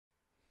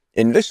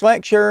In this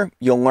lecture,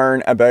 you'll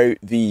learn about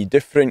the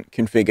different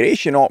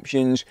configuration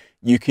options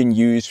you can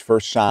use for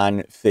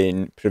SAN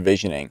thin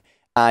provisioning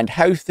and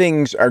how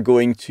things are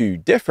going to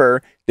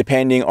differ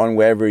depending on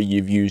whether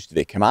you've used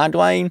the command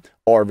line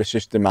or the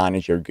System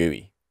Manager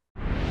GUI.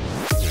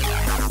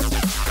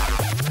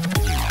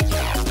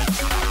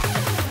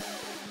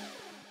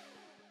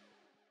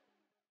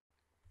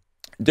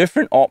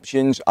 Different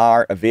options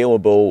are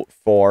available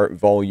for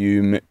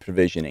volume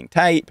provisioning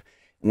type,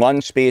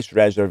 LUN space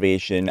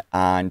reservation,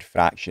 and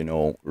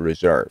fractional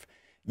reserve.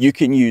 You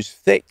can use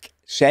thick,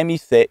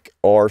 semi-thick,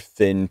 or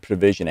thin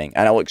provisioning,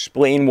 and I'll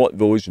explain what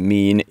those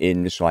mean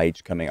in the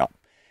slides coming up.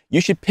 You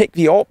should pick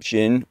the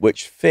option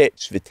which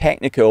fits the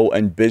technical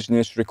and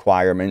business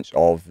requirements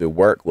of the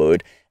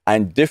workload,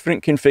 and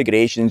different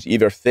configurations,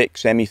 either thick,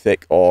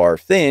 semi-thick, or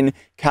thin,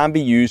 can be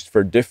used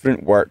for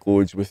different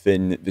workloads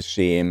within the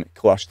same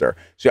cluster.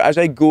 So as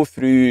I go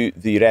through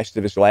the rest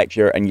of this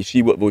lecture and you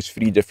see what those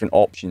three different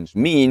options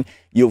mean,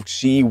 you'll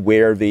see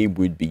where they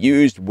would be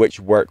used,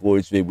 which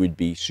workloads they would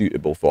be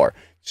suitable for.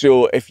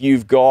 So if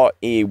you've got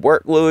a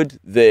workload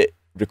that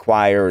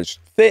requires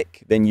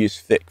thick, then use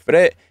thick for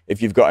it.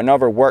 If you've got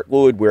another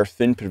workload where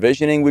thin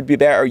provisioning would be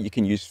better, you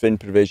can use thin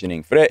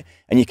provisioning for it,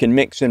 and you can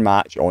mix and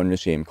match on the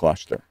same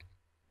cluster.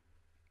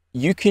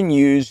 You can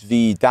use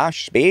the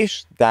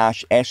 -space-SLO,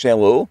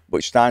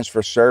 which stands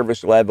for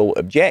Service Level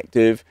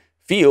Objective,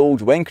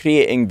 field when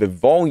creating the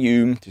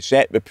volume to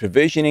set the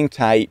provisioning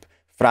type,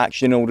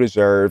 fractional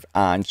reserve,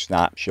 and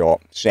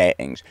snapshot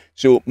settings.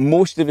 So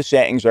most of the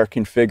settings are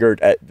configured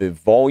at the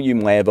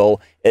volume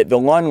level. At the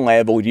LUN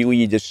level, really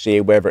you just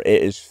say whether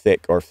it is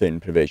thick or thin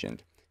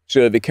provisioned.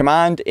 So the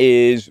command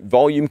is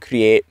volume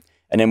create,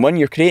 and then when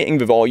you're creating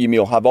the volume,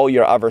 you'll have all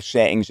your other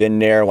settings in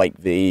there, like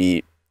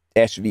the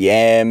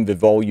SVM, the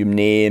volume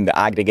name, the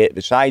aggregate,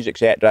 the size,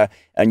 etc.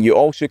 And you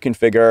also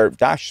configure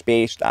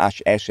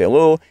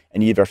 -space-SLO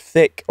in either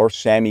thick or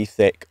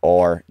semi-thick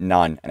or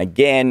none. And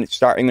again,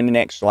 starting on the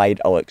next slide,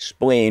 I'll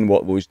explain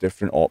what those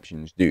different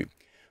options do.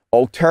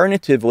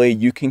 Alternatively,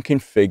 you can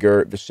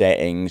configure the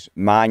settings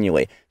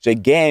manually. So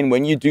again,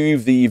 when you do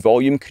the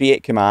volume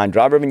create command,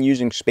 rather than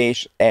using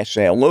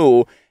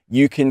 -SLO,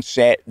 you can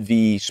set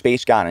the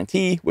space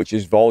guarantee, which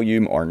is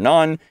volume or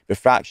none, the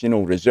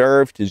fractional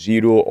reserve to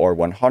 0 or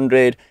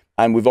 100,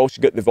 and we've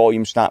also got the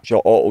volume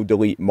snapshot auto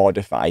delete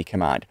modify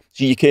command.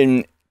 So you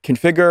can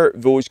configure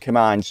those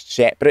commands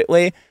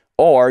separately,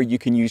 or you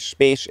can use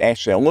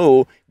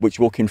 -SLO, which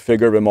will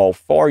configure them all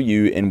for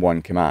you in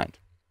one command.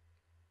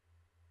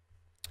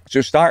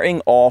 So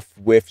starting off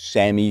with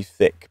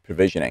semi-thick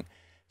provisioning.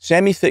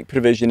 Semi-thick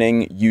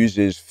provisioning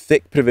uses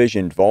thick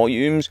provisioned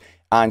volumes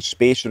and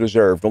space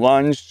reserved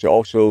LUNs, so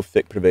also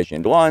thick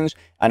provisioned LUNs,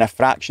 and a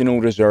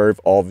fractional reserve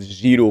of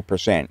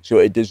 0%. So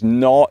it does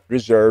not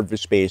reserve the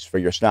space for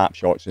your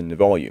snapshots in the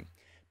volume.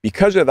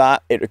 Because of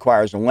that, it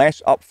requires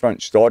less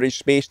upfront storage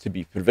space to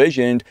be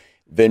provisioned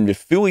than the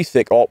fully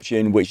thick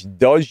option, which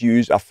does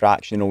use a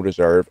fractional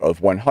reserve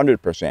of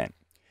 100%.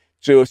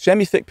 So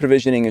semi-thick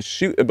provisioning is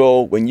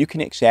suitable when you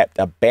can accept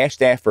a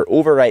best effort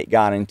overwrite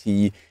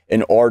guarantee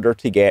in order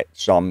to get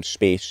some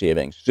space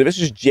savings. So this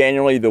is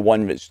generally the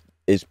one that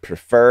is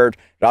preferred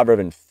rather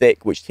than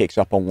thick, which takes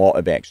up a lot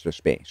of extra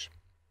space.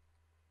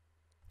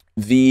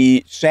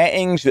 The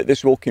settings that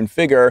this will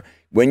configure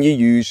when you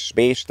use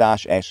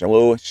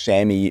space-SLO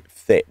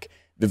semi-thick.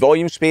 The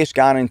volume space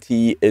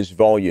guarantee is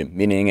volume,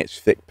 meaning it's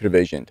thick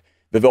provisioned.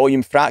 The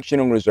volume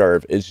fractional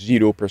reserve is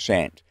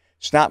 0%.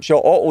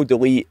 Snapshot auto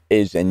delete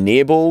is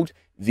enabled.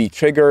 The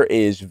trigger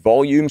is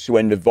volume, so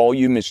when the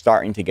volume is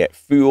starting to get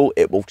full,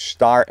 it will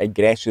start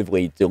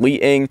aggressively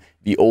deleting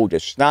the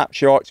oldest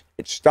snapshots.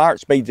 It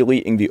starts by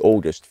deleting the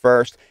oldest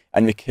first,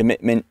 and the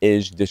commitment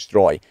is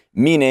destroy,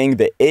 meaning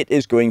that it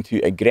is going to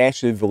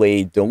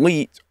aggressively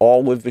delete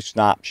all of the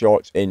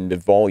snapshots in the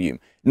volume.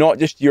 Not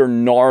just your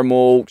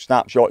normal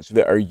snapshots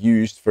that are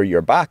used for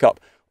your backup,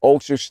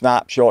 also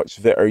snapshots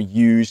that are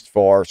used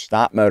for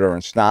SnapMirror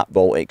and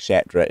SnapVault,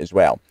 etc. as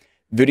well.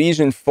 The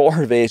reason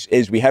for this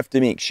is we have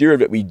to make sure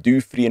that we do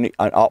free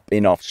up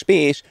enough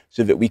space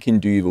so that we can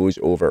do those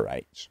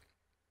overwrites.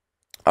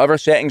 Other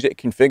settings it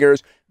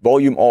configures,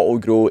 volume auto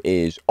grow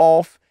is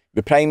off.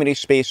 The primary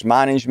space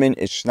management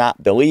is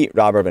snap delete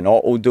rather than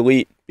auto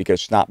delete, because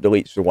snap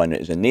delete is the one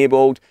that is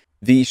enabled.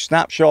 The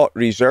snapshot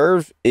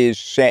reserve is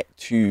set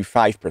to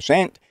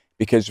 5%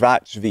 because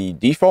that's the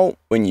default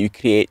when you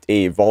create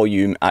a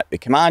volume at the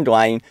command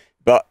line.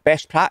 But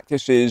best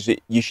practice is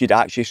that you should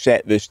actually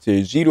set this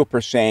to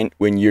 0%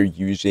 when you're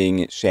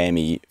using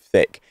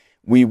semi-thick.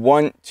 We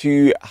want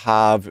to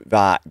have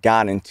that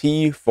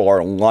guarantee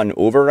for LUN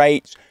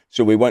overwrites,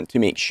 so we want to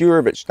make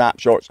sure that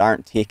snapshots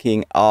aren't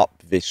taking up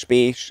the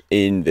space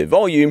in the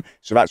volume,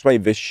 so that's why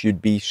this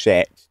should be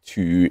set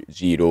to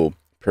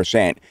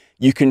 0%.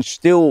 You can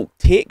still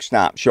take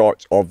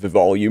snapshots of the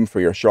volume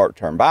for your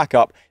short-term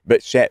backup,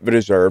 but set the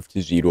reserve to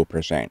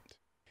 0%.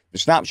 The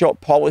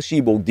snapshot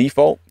policy will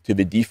default to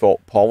the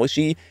default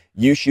policy.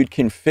 You should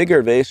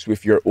configure this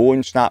with your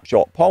own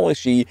snapshot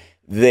policy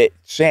that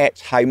sets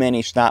how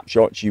many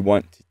snapshots you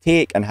want to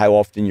take and how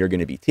often you're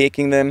going to be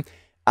taking them.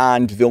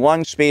 and the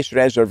LUN space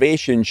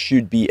reservation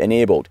should be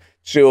enabled.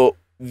 So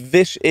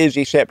this is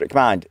a separate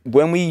command.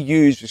 When we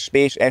use the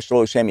space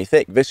SLO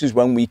semi-thick, this is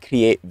when we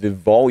create the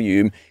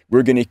volume.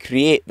 We're going to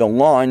create the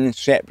LUN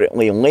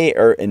separately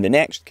later in the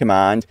next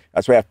command.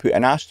 That's why I've put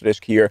an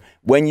asterisk here.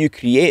 When you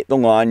create the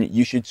LUN,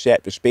 you should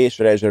set the space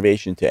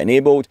reservation to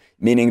enabled,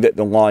 meaning that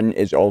the LUN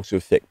is also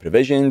thick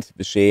provisioned,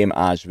 the same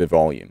as the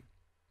volume.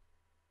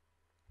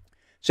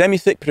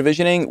 Semi-thick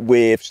provisioning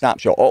with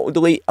snapshot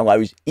auto-delete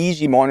allows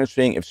easy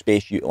monitoring of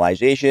space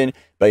utilization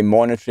by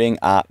monitoring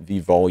at the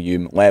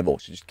volume level.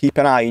 So just keep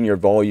an eye on your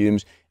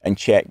volumes and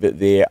check that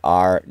they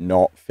are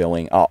not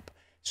filling up.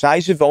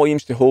 Size of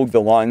volumes to hold the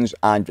LUNs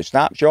and the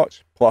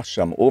snapshots, plus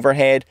some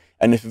overhead.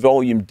 And if the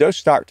volume does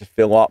start to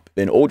fill up,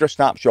 then older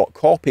snapshot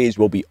copies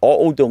will be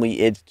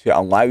auto-deleted to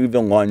allow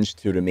the LUNs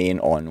to remain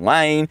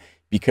online,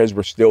 because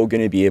we're still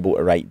going to be able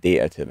to write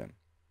data to them.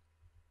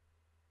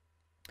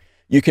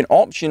 You can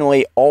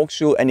optionally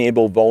also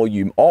enable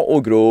volume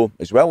auto-grow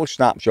as well as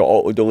snapshot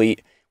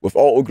auto-delete, with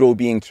auto-grow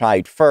being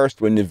tried first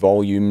when the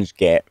volumes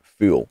get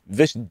full.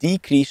 This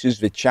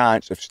decreases the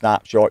chance of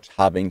snapshots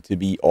having to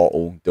be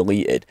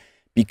auto-deleted,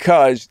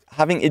 because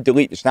having to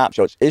delete the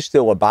snapshots is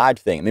still a bad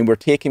thing. I mean, we're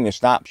taking the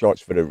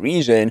snapshots for a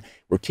reason.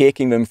 We're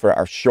taking them for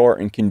our short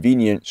and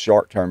convenient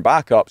short-term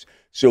backups.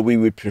 So we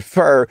would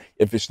prefer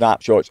if the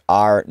snapshots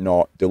are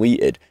not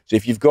deleted. So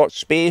if you've got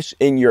space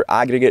in your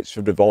aggregates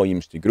for the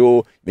volumes to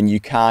grow, then you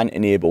can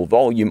enable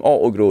volume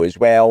auto-grow as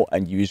well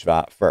and use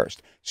that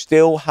first.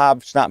 Still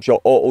have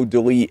snapshot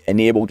auto-delete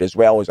enabled as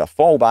well as a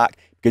fallback,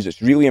 because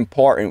it's really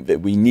important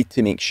that we need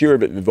to make sure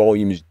that the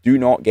volumes do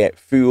not get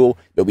full,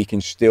 but we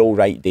can still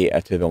write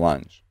data to the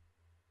LUNs.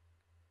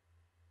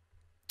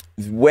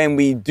 When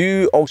we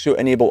do also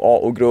enable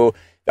auto-grow,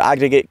 the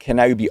aggregate can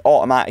now be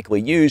automatically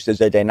used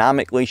as a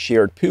dynamically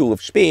shared pool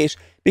of space,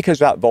 because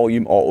that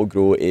volume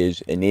auto-grow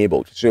is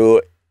enabled.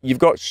 So you've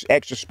got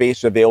extra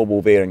space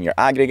available there in your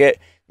aggregate.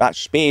 That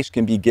space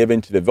can be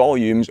given to the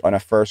volumes on a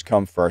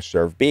first-come,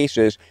 first-served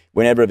basis.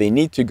 Whenever they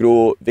need to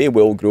grow, they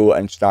will grow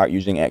and start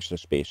using extra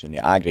space in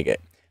the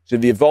aggregate. So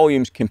the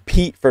volumes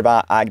compete for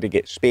that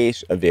aggregate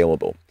space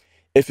available.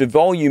 If the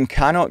volume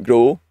cannot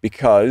grow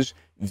because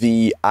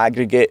the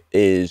aggregate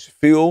is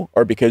full,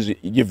 or because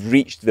you've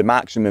reached the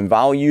maximum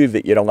value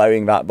that you're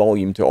allowing that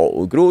volume to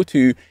auto-grow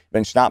to,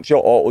 then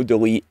snapshot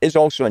auto-delete is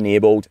also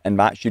enabled, and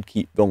that should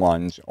keep the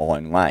LUNs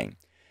online.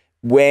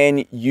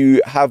 When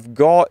you have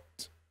got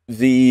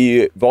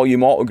the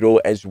volume auto-grow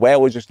as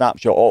well as the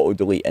snapshot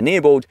auto-delete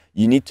enabled,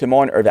 you need to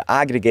monitor the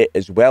aggregate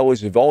as well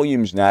as the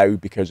volumes now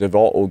because of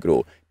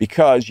auto-grow.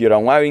 Because you're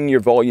allowing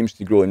your volumes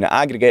to grow in the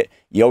aggregate,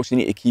 you also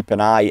need to keep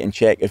an eye and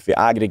check if the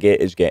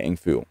aggregate is getting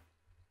full.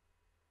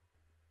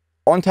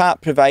 ONTAP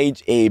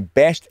provides a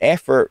best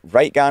effort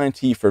write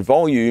guarantee for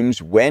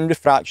volumes when the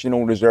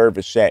fractional reserve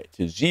is set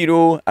to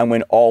 0 and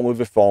when all of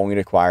the following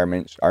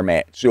requirements are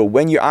met. So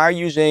when you are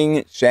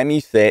using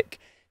semi-thick,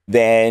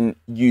 then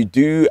you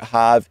do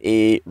have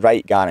a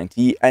write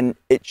guarantee and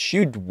it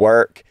should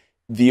work.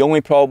 The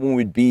only problem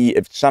would be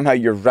if somehow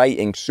you're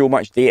writing so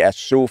much data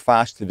so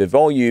fast to the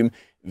volume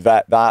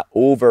that that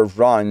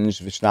overruns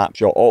the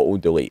snapshot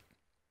auto-delete.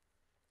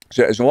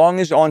 So as long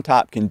as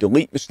ONTAP can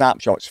delete the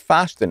snapshots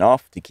fast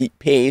enough to keep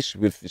pace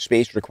with the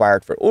space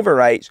required for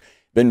overwrites,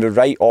 then the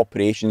write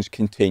operations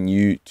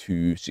continue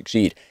to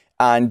succeed.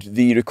 And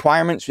the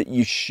requirements that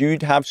you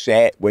should have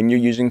set when you're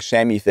using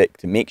semi-thick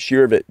to make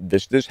sure that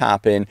this does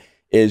happen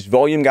is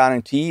volume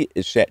guarantee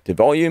is set to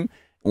volume,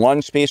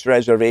 LUN space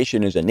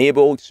reservation is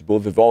enabled, so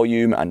both the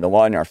volume and the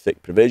LUN are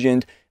thick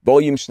provisioned,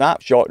 volume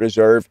snapshot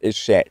reserve is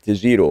set to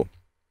 0.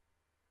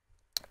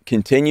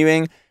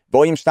 Continuing,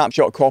 volume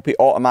snapshot copy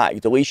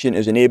automatic deletion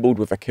is enabled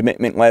with a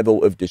commitment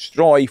level of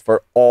destroy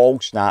for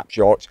all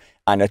snapshots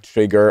and a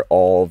trigger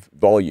of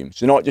volume.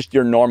 So not just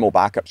your normal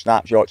backup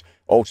snapshots,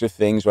 also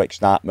things like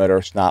snap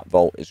mirror, snap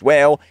vault as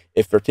well.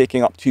 If they're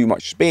taking up too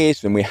much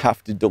space, then we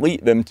have to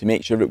delete them to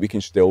make sure that we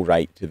can still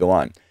write to the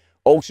LUN.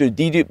 Also,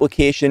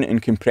 deduplication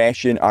and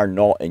compression are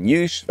not in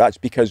use. That's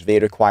because they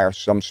require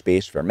some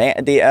space for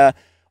metadata.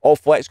 All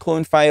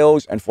FlexClone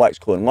files and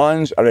FlexClone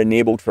LUNs are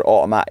enabled for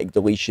automatic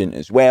deletion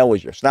as well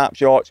as your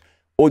snapshots.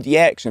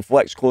 ODX and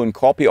FlexClone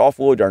copy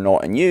offload are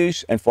not in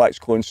use, and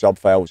FlexClone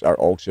subfiles are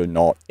also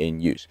not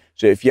in use.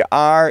 So if you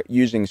are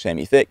using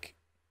semi-thick,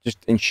 just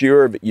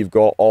ensure that you've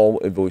got all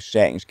of those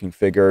settings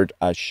configured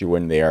as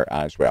shown there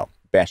as well.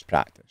 Best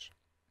practice.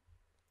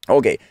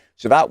 Okay,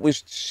 so that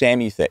was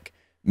semi-thick.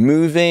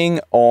 Moving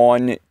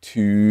on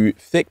to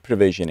thick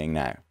provisioning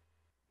now.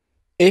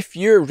 If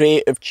your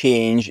rate of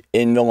change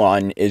in the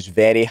LUN is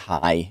very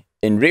high,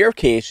 in rare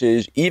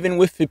cases, even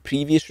with the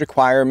previous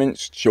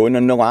requirements shown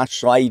on the last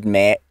slide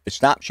met, the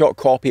snapshot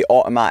copy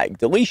automatic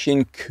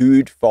deletion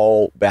could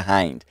fall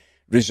behind,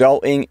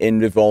 resulting in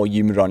the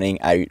volume running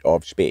out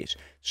of space.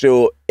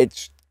 So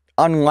it's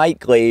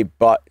unlikely,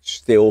 but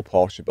still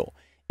possible.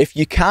 If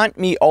you can't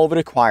meet all the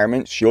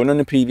requirements shown on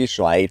the previous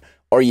slide,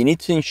 or you need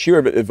to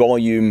ensure that the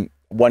volume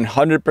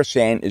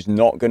 100% is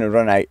not going to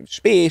run out of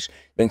space,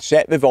 then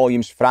set the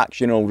volume's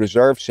fractional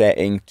reserve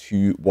setting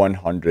to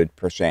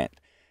 100%.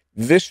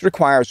 This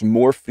requires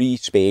more free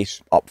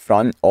space up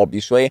front,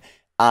 obviously,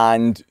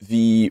 and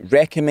the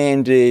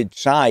recommended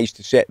size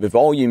to set the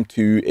volume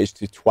to is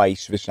to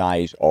twice the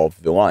size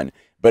of the LUN.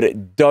 But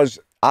it does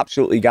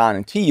absolutely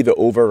guarantee that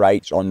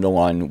overwrites on the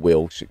LUN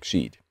will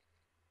succeed.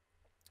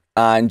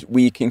 And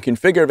we can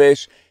configure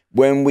this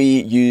when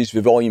we use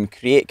the volume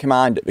create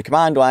command at the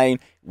command line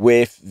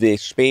with the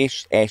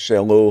space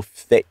SLO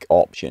thick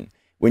option.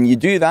 When you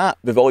do that,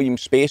 the volume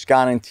space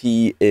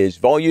guarantee is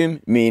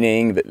volume,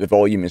 meaning that the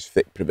volume is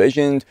thick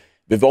provisioned.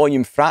 The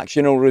volume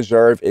fractional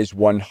reserve is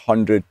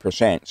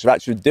 100%. So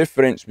that's the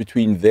difference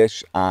between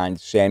this and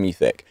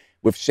semi-thick.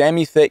 With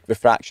semi-thick, the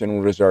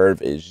fractional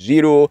reserve is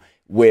 0.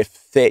 With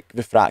thick,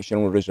 the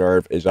fractional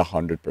reserve is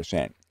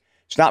 100%.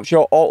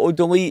 Snapshot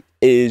auto-delete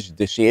is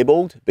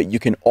disabled, but you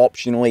can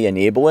optionally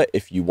enable it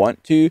if you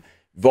want to.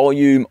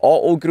 Volume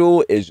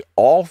auto-grow is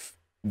off.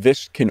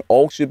 This can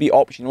also be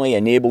optionally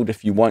enabled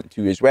if you want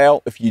to as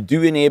well. If you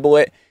do enable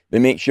it,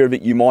 then make sure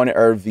that you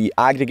monitor the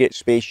aggregate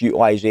space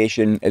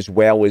utilization as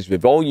well as the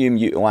volume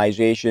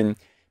utilization.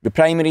 The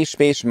primary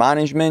space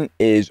management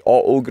is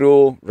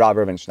auto-grow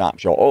rather than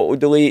snapshot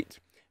auto-delete.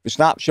 The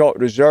snapshot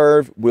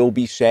reserve will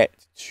be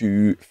set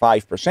to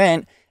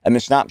 5%, and the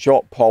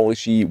snapshot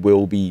policy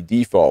will be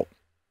default.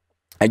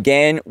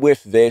 Again,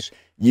 with this,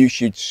 you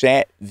should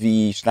set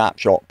the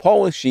snapshot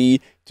policy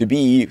to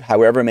be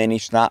however many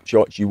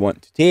snapshots you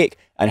want to take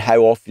and how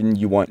often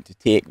you want to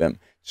take them.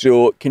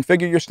 So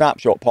configure your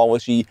snapshot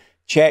policy,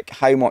 check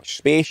how much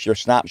space your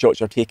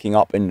snapshots are taking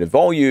up in the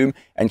volume,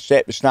 and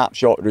set the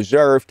snapshot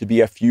reserve to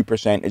be a few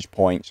percentage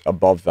points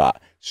above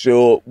that.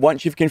 So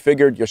once you've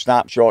configured your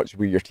snapshots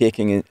where you're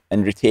taking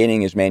and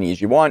retaining as many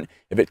as you want,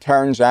 if it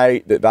turns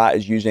out that that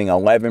is using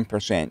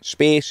 11%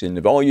 space in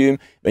the volume,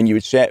 then you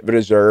would set the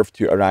reserve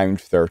to around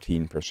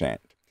 13%.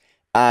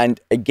 And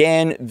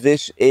again,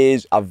 this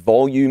is a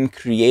volume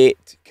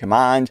create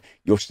command.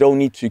 You'll still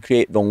need to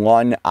create the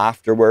LUN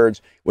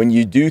afterwards. When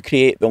you do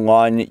create the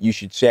LUN, you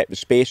should set the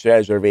space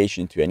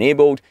reservation to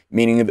enabled,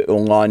 meaning that the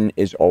LUN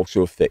is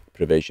also thick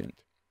provisioned.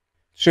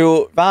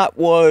 So that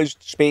was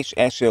space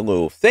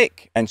SLO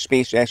thick and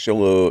space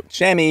SLO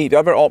semi. The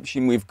other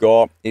option we've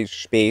got is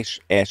space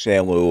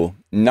SLO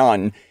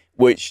none,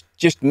 which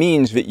just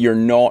means that you're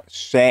not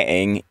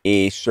setting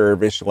a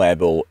service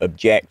level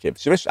objective.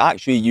 So this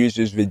actually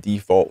uses the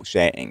default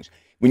settings.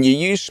 When you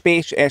use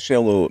space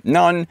SLO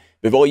none,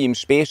 the volume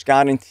space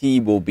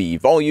guarantee will be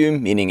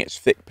volume, meaning it's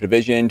thick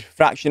provisioned.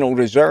 Fractional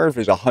reserve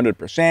is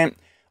 100%.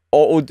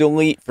 Auto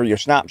delete for your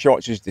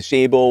snapshots is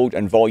disabled,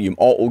 and volume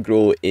auto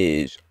grow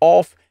is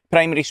off.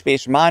 Primary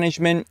space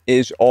management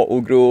is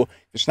auto grow.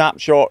 The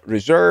snapshot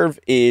reserve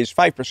is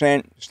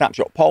 5%.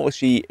 Snapshot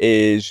policy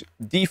is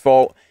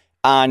default.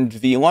 And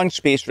the LUN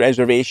space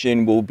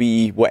reservation will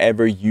be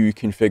whatever you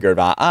configure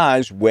that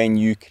as when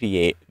you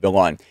create the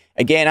LUN.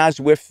 Again, as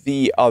with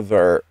the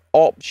other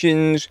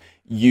options,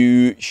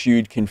 you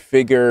should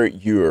configure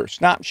your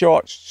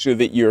snapshots so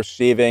that you're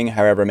saving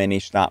however many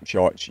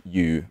snapshots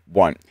you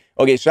want.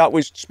 Okay, so that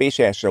was space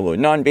SLO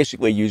none,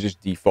 basically uses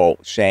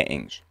default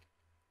settings.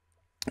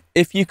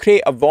 If you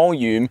create a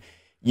volume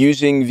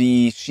using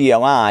the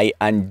CLI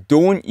and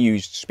don't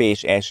use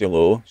space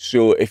SLO,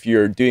 so if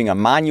you're doing a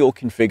manual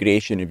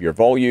configuration of your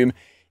volume,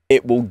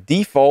 it will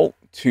default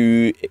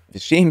to the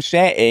same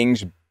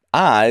settings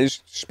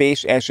as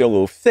space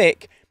SLO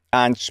thick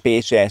and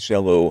space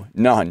SLO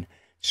none.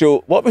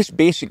 So what this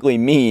basically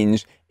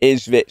means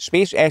is that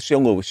space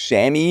SLO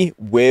semi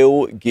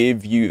will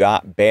give you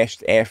that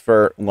best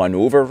effort LUN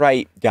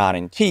overwrite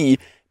guarantee,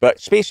 but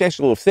space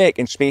SLO thick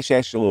and space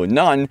SLO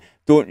none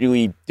don't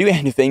really do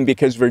anything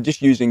because we're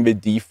just using the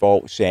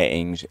default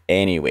settings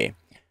anyway.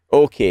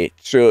 Okay,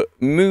 so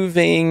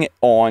moving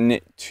on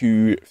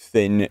to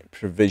thin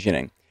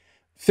provisioning.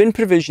 Thin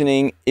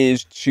provisioning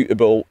is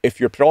suitable if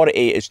your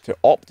priority is to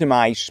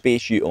optimize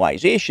space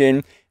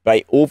utilization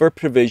by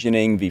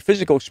over-provisioning the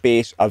physical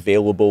space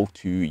available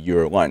to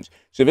your LUNs.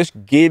 So this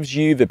gives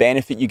you the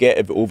benefit you get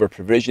of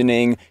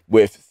over-provisioning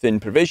with thin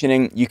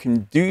provisioning. You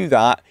can do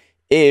that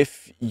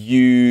if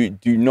you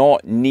do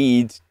not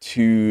need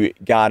to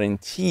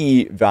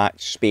guarantee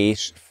that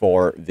space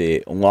for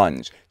the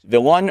LUNs. The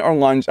LUN or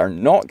LUNs are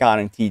not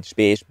guaranteed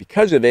space.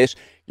 Because of this,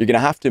 you're going to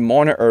have to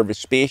monitor the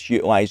space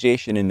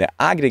utilization in the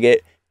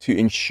aggregate to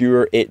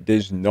ensure it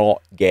does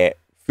not get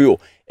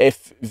full.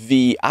 If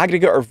the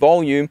aggregate or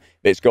volume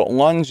that's got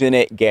LUNs in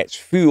it gets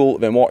full,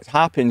 then what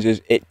happens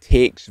is it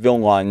takes the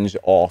LUNs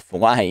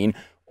offline.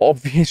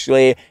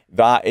 Obviously,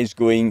 that is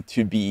going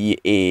to be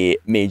a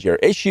major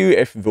issue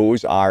if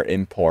those are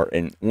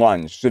important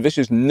LUNs. So this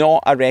is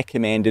not a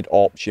recommended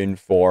option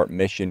for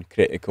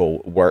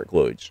mission-critical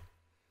workloads.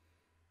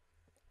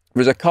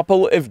 There's a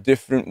couple of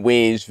different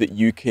ways that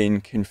you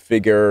can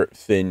configure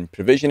thin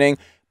provisioning.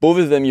 Both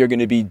of them, you're going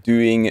to be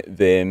doing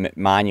them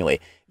manually.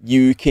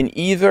 You can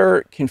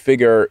either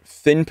configure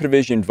thin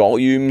provisioned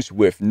volumes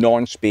with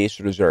non-space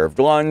reserved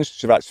LUNs,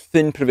 so that's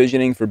thin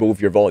provisioning for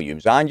both your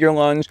volumes and your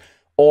LUNs,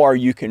 or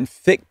you can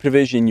thick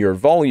provision your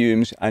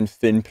volumes and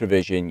thin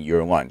provision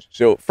your LUNs.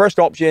 So first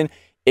option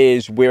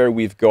is where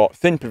we've got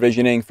thin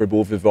provisioning for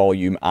both the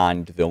volume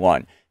and the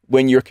LUN.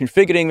 When you're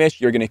configuring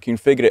this, you're going to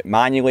configure it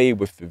manually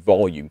with the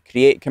volume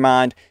create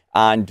command,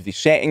 and the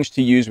settings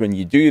to use when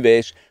you do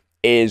this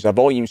is a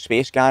volume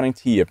space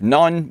guarantee of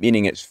none,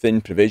 meaning it's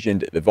thin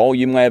provisioned at the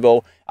volume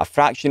level, a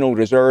fractional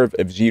reserve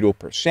of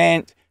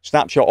 0%,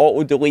 snapshot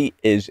auto delete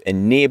is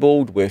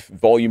enabled with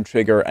volume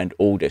trigger and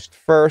oldest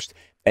first,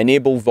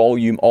 enable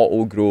volume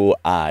auto grow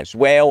as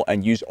well,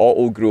 and use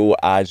auto grow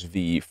as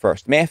the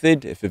first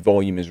method if the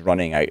volume is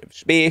running out of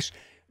space.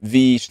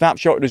 The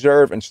snapshot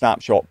reserve and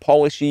snapshot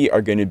policy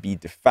are going to be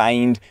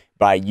defined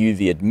by you,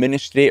 the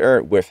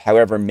administrator, with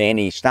however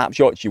many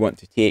snapshots you want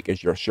to take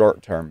as your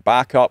short-term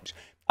backups.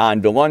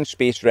 And the LUN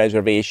space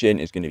reservation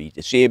is going to be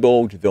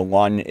disabled. The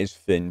LUN is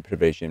thin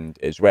provisioned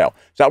as well.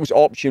 So that was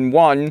option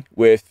 1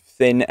 with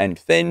thin and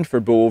thin for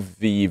both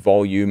the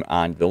volume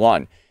and the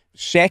LUN.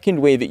 Second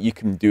way that you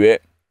can do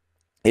it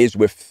is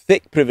with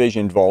thick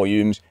provisioned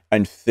volumes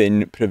and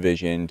thin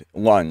provisioned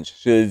LUNs.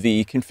 So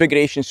the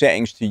configuration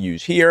settings to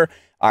use here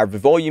are the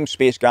volume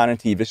space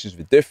guarantee. This is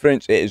the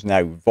difference. It is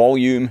now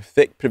volume,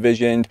 thick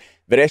provisioned.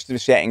 The rest of the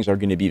settings are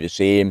going to be the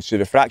same. So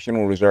the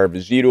fractional reserve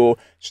is 0.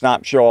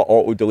 Snapshot,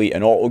 auto delete,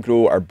 and auto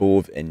grow are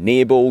both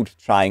enabled.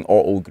 Trying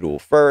auto grow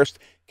first.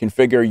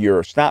 Configure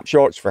your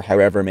snapshots for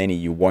however many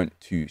you want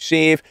to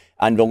save.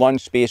 And the LUN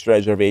space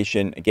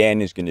reservation,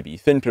 again, is going to be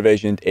thin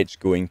provisioned. It's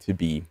going to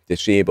be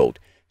disabled.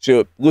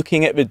 So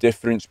looking at the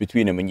difference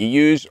between them, when you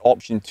use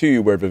option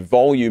 2, where the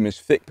volume is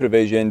thick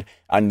provisioned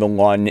and the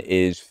LUN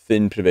is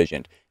thin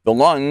provisioned, the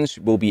LUNs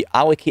will be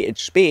allocated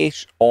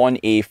space on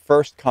a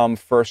first come,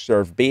 first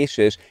served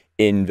basis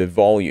in the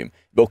volume.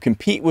 They'll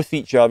compete with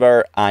each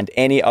other and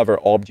any other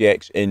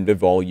objects in the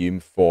volume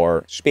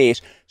for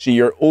space. So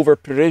you're over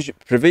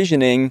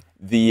provisioning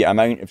the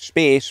amount of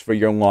space for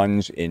your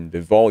LUNs in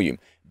the volume.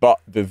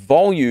 But the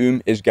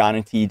volume is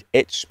guaranteed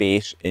its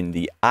space in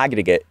the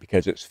aggregate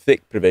because it's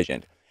thick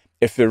provisioned.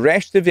 If the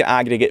rest of the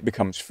aggregate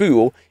becomes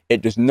full,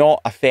 it does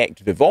not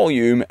affect the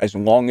volume as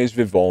long as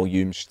the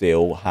volume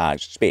still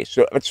has space.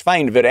 So it's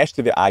fine if the rest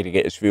of the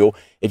aggregate is full.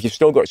 If you've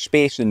still got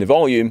space in the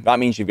volume, that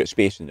means you've got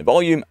space in the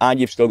volume and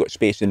you've still got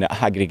space in the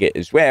aggregate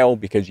as well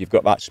because you've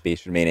got that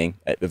space remaining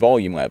at the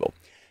volume level.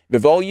 The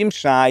volume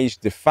size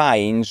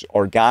defines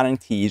or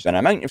guarantees an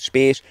amount of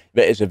space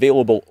that is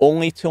available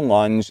only to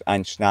LUNs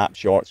and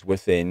snapshots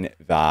within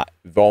that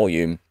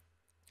volume.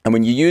 And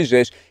when you use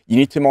this, you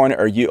need to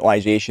monitor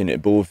utilization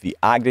at both the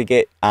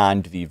aggregate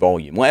and the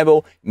volume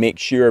level. Make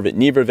sure that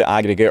neither the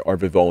aggregate or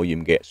the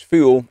volume gets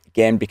full,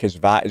 again, because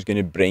that is going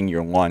to bring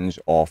your LUNs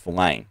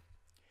offline.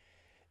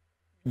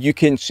 You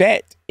can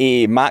set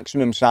a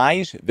maximum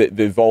size that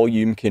the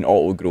volume can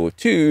auto grow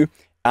to,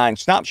 and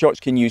snapshots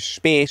can use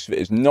space that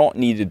is not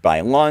needed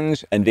by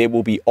LUNs, and they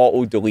will be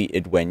auto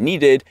deleted when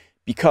needed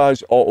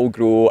because auto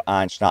grow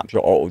and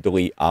snapshot auto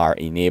delete are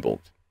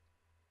enabled.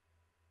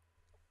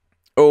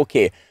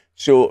 Okay,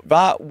 so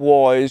that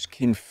was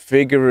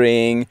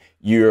configuring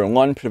your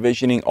LUN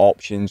provisioning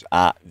options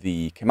at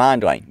the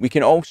command line. We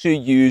can also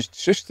use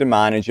System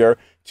Manager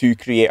to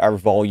create our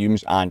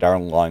volumes and our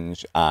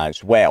LUNs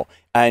as well.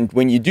 And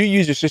when you do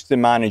use a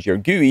System Manager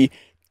GUI,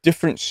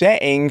 different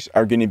settings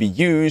are going to be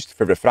used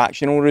for the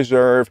fractional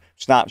reserve,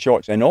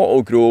 snapshots, and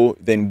auto grow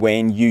than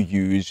when you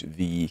use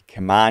the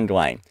command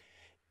line.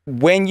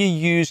 When you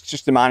use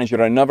System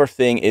Manager, another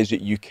thing is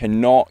that you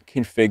cannot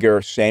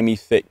configure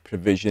semi-thick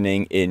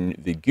provisioning in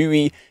the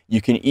GUI.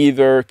 You can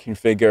either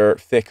configure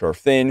thick or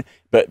thin,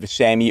 but the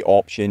semi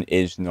option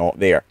is not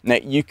there. Now,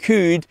 you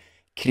could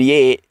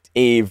create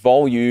a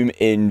volume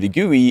in the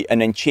GUI and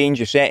then change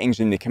the settings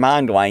in the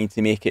command line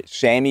to make it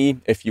semi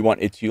if you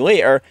wanted to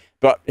later.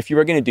 But if you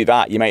were going to do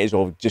that, you might as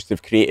well just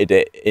have created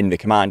it in the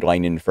command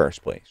line in the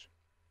first place.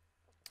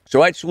 So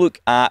let's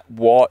look at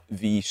what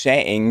the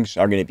settings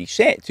are going to be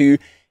set to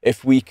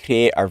if we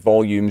create our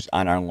volumes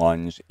and our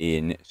LUNs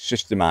in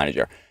System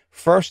Manager.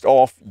 First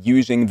off,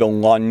 using the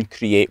LUN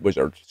create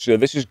wizard. So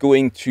this is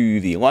going to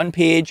the LUN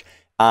page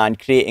and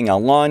creating a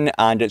LUN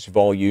and its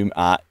volume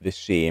at the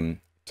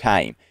same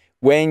time.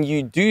 When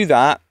you do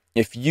that,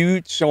 if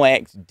you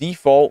select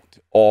default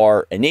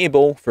or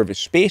enable for the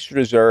space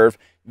reserve,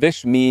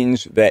 this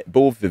means that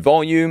both the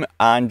volume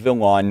and the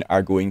LUN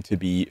are going to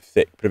be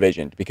thick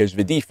provisioned because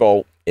the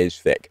default is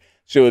thick.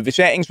 So the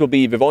settings will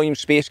be the volume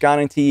space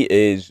guarantee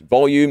is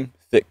volume,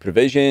 thick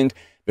provisioned.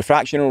 The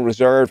fractional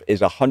reserve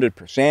is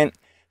 100%.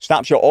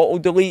 Snapshot auto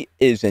delete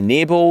is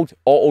enabled.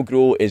 Auto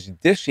grow is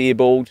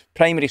disabled.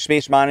 Primary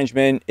space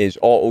management is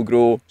auto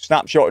grow.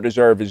 Snapshot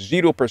reserve is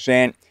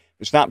 0%.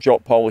 The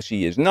snapshot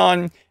policy is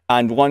none.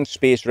 And LUN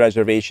space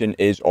reservation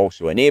is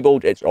also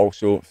enabled. It's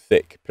also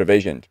thick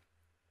provisioned.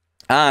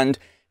 And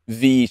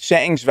the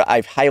settings that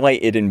I've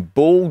highlighted in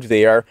bold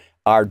there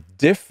are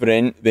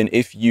different than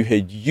if you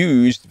had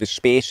used the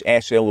space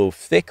SLO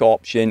thick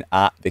option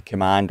at the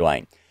command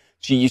line.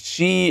 So you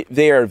see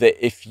there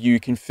that if you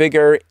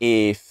configure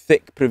a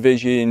thick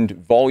provisioned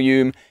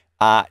volume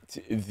at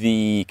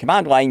the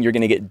command line, you're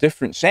going to get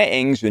different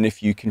settings than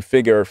if you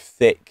configure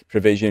thick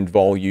provisioned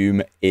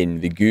volume in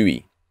the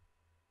GUI.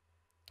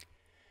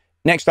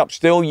 Next up,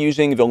 still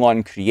using the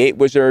LUN Create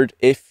wizard,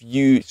 if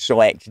you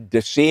select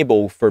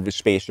Disable for the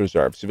space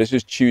reserve. So this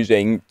is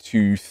choosing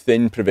to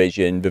thin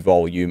provision the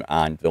volume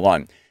and the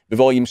LUN. The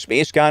volume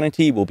space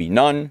guarantee will be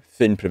none,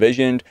 thin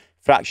provisioned,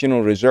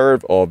 fractional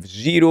reserve of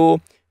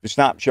 0. The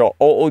snapshot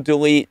auto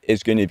delete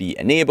is going to be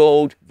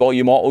enabled.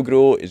 Volume auto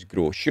grow is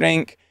grow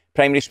shrink.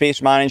 Primary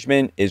space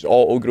management is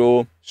auto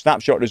grow.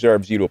 Snapshot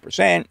reserve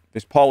 0%.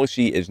 This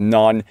policy is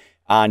none.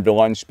 And the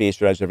LUN space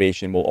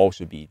reservation will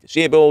also be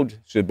disabled.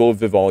 So both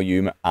the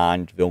volume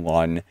and the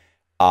LUN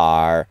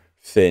are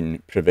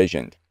thin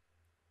provisioned.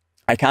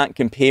 I can't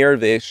compare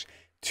this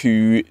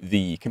to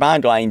the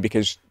command line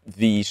because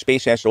the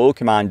space SLO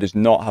command does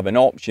not have an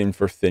option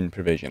for thin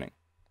provisioning.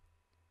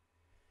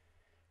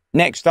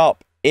 Next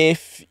up,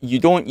 if you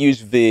don't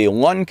use the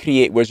LUN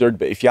Create wizard,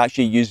 but if you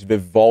actually use the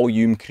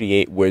Volume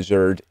Create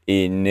wizard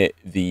in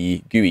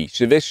the GUI.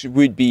 So this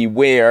would be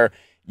where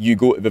you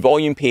go to the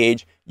volume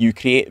page, you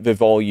create the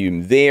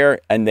volume there,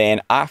 and then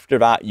after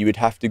that, you would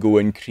have to go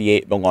and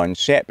create the LUN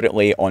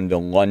separately on the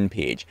LUN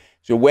page.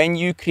 So when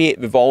you create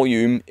the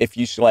volume, if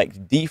you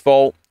select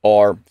default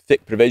or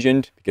thick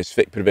provisioned, because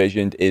thick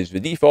provisioned is the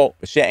default,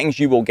 the settings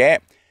you will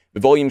get, the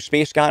volume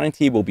space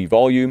guarantee will be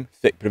volume,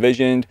 thick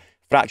provisioned,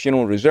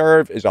 fractional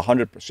reserve is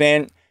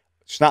 100%,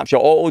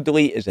 snapshot auto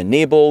delete is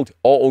enabled,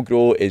 auto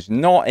grow is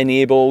not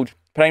enabled,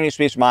 primary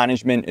space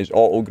management is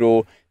auto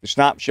grow, the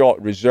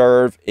snapshot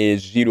reserve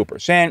is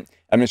 0%,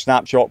 and the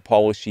snapshot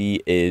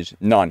policy is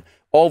none.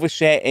 All the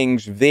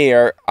settings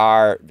there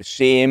are the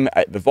same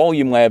at the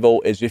volume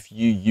level as if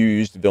you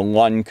used the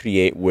LUN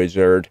Create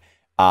wizard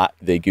at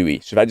the GUI.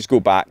 So if I just go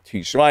back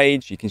 2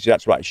 slides, you can see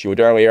that's what I showed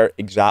earlier,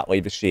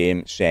 exactly the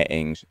same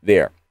settings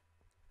there.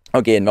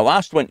 Okay, and the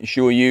last one to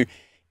show you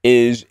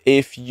is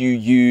if you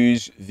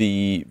use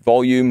the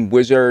volume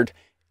wizard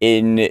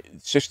in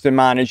System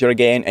Manager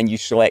again, and you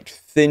select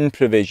thin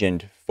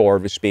provisioned for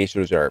the space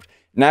reserved.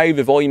 Now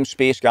the volume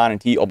space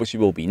guarantee obviously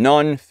will be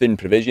none, thin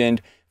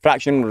provisioned,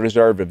 fractional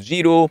reserve of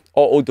 0,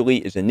 auto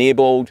delete is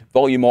enabled,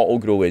 volume auto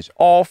grow is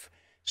off,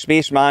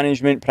 space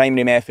management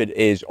primary method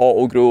is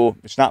auto grow,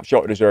 the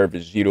snapshot reserve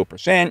is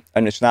 0%,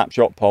 and the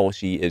snapshot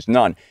policy is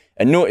none.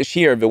 And notice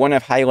here, the one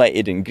I've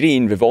highlighted in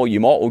green, the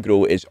volume auto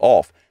grow is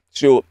off.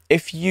 So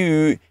if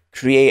you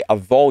create a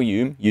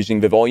volume using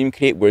the Volume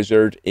Create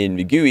wizard in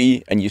the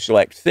GUI and you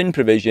select thin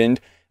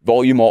provisioned,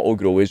 volume auto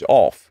grow is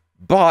off.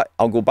 But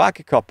I'll go back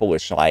a couple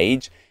of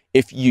slides.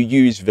 If you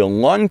use the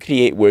LUN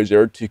Create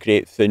wizard to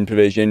create thin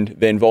provisioned,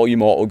 then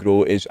volume auto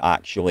grow is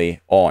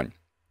actually on.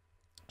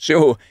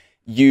 So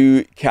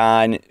you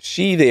can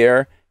see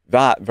there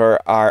that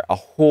there are a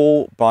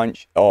whole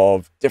bunch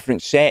of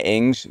different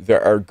settings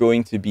that are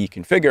going to be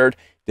configured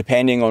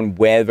depending on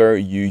whether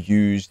you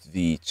used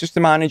the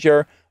System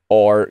Manager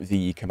or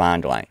the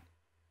command line.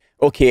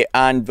 Okay,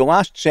 and the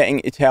last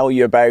setting to tell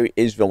you about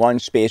is the LUN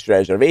space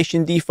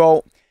reservation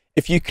default.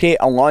 If you create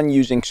a LUN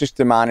using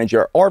System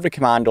Manager or the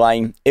command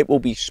line, it will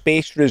be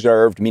space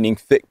reserved, meaning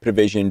thick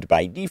provisioned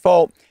by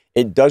default.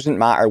 It doesn't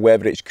matter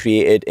whether it's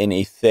created in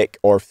a thick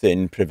or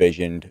thin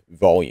provisioned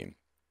volume.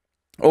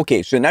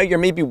 Okay, so now you're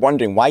maybe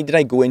wondering, why did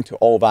I go into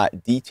all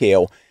that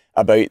detail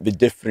about the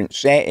different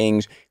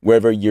settings,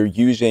 whether you're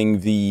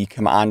using the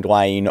command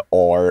line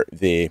or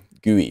the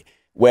GUI?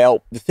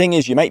 Well, the thing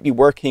is, you might be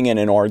working in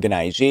an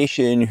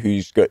organization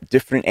who's got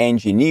different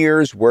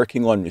engineers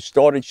working on the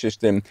storage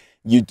system.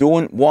 You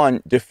don't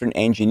want different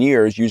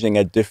engineers using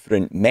a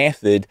different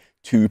method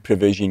to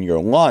provision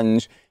your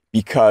LUNs,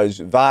 because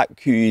that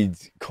could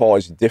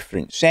cause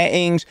different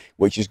settings,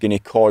 which is going to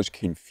cause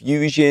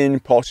confusion,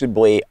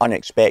 possibly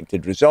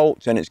unexpected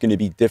results, and it's going to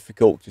be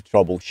difficult to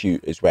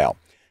troubleshoot as well.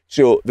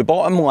 So the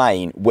bottom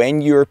line,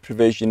 when you're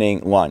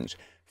provisioning LUNs,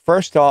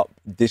 first up,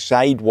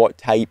 decide what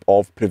type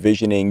of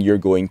provisioning you're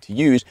going to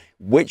use,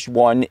 which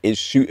one is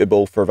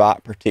suitable for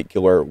that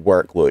particular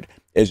workload.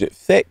 Is it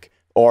thick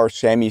or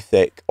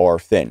semi-thick or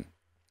thin?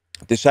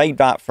 Decide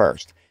that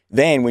first.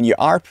 Then when you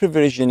are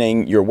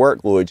provisioning your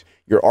workloads,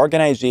 your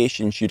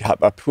organization should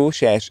have a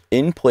process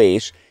in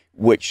place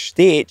which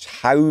states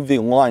how the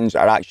LUNs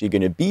are actually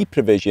going to be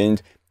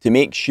provisioned to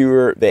make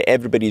sure that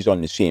everybody's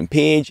on the same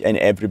page and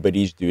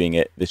everybody's doing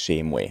it the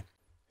same way.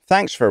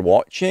 Thanks for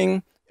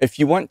watching. If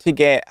you want to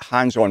get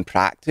hands-on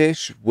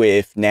practice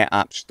with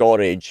NetApp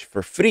storage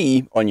for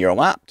free on your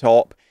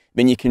laptop,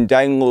 then you can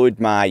download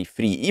my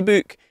free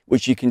ebook,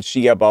 which you can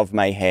see above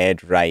my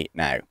head right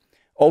now.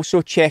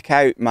 Also, check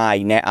out my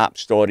NetApp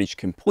Storage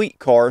Complete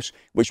course,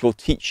 which will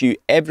teach you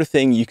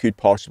everything you could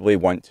possibly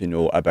want to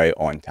know about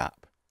ONTAP.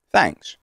 Thanks.